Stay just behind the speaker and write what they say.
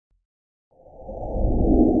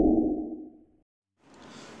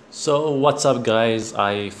So what's up guys,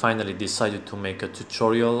 I finally decided to make a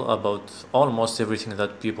tutorial about almost everything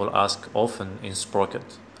that people ask often in Sprocket.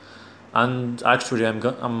 And actually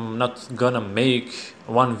I'm not gonna make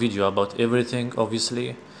one video about everything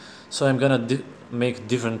obviously, so I'm gonna make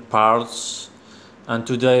different parts. And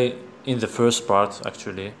today in the first part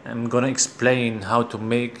actually I'm gonna explain how to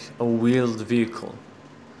make a wheeled vehicle.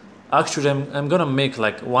 Actually I'm gonna make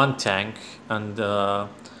like one tank, and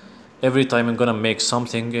every time I'm gonna make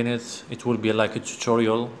something in it, it will be like a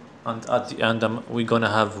tutorial, and at the end we're gonna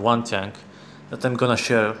have one tank that I'm gonna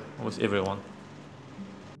share with everyone.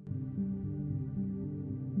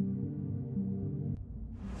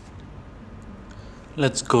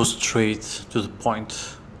 Let's go straight to the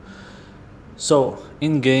point. So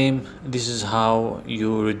in game, this is how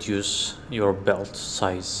you reduce your belt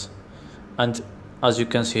size, and as you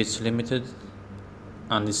can see it's limited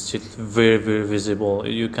and it's still very visible.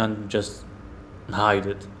 You can't just hide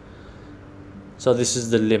it. So this is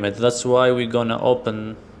the limit. That's why we're gonna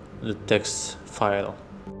open the text file.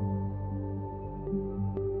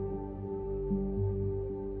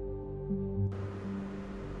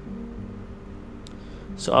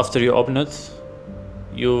 So after you open it,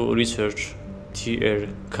 you research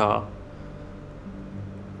TRK,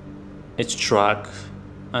 it's track,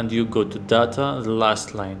 and you go to data, the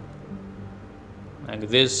last line, like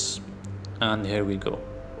this, and here we go.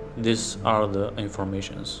 These are the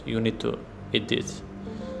informations you need to edit.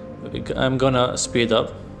 I'm gonna speed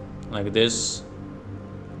up like this,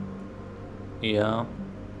 yeah,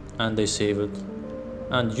 and I save it,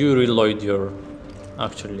 and you reload your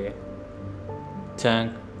actually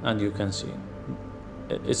tank, and you can see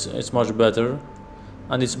it's much better,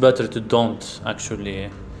 and it's better to don't actually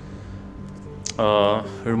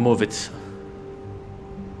remove it.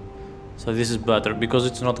 So this is better because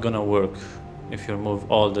it's not gonna work if you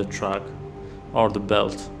remove all the track or the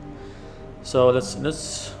belt. So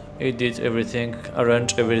let's edit everything,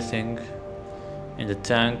 arrange everything in the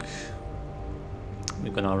tank.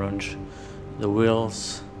 We're gonna arrange the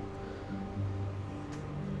wheels.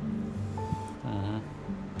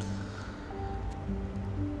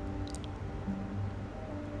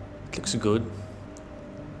 It looks good.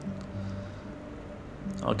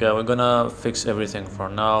 Okay, we're gonna fix everything for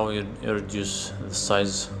now. You reduce the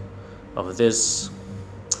size of this,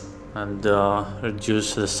 and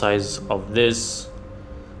reduce the size of this,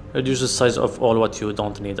 reduce the size of all what you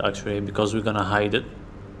don't need actually, because we're gonna hide it.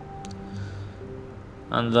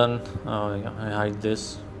 And then yeah, I hide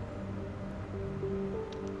this.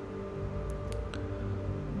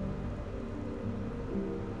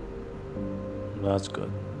 That's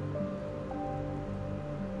good.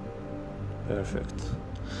 Perfect.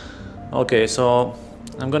 Okay, so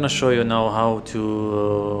I'm gonna show you now how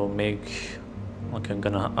to make. Okay, I'm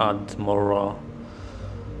gonna add more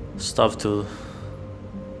stuff to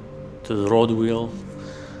the road wheel.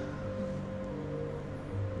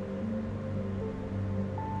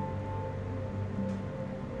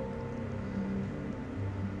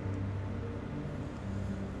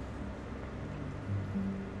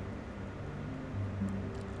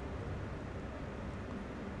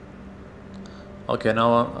 Okay,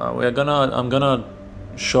 now I'm gonna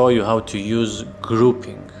show you how to use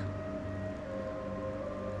grouping.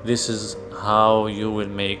 This is how you will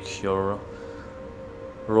make your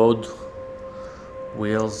road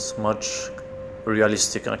wheels much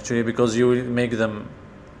realistic actually, because you will make them,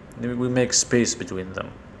 we make space between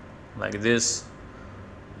them like this,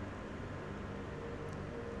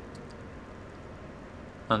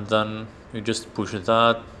 and then you just push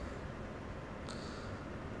that,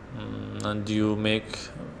 and you make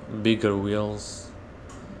bigger wheels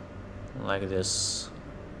like this.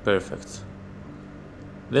 Perfect.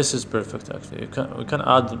 This is perfect actually. We can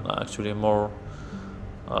add actually more.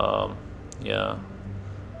 Yeah,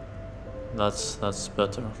 that's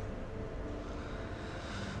better.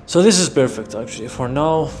 So this is perfect actually for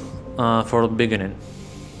now, for the beginning,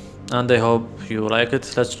 and I hope you like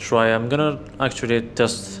it. Let's try. I'm gonna actually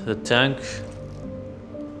test the tank,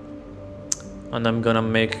 and I'm gonna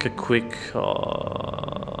make a quick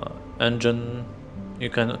engine. You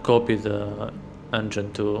can copy the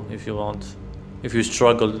engine too if you want. If you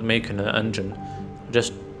struggle making an engine,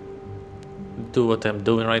 just do what I'm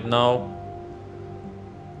doing right now.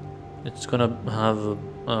 It's gonna have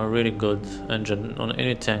a really good engine on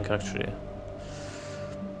any tank actually.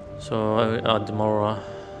 So I add more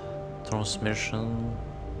transmission,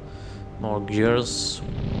 more gears.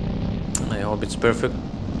 I hope it's perfect.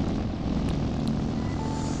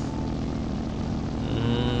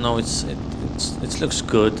 No, it looks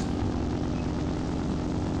good.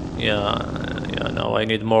 Yeah, no, I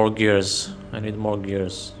need more gears.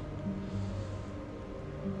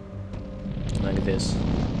 like this.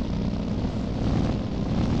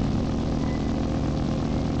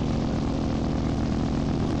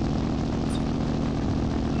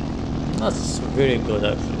 That's very good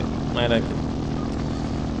actually. I like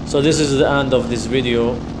it. So this is the end of this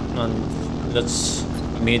video, and let's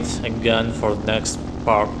meet again for the next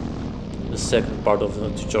part, the second part of the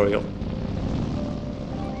tutorial.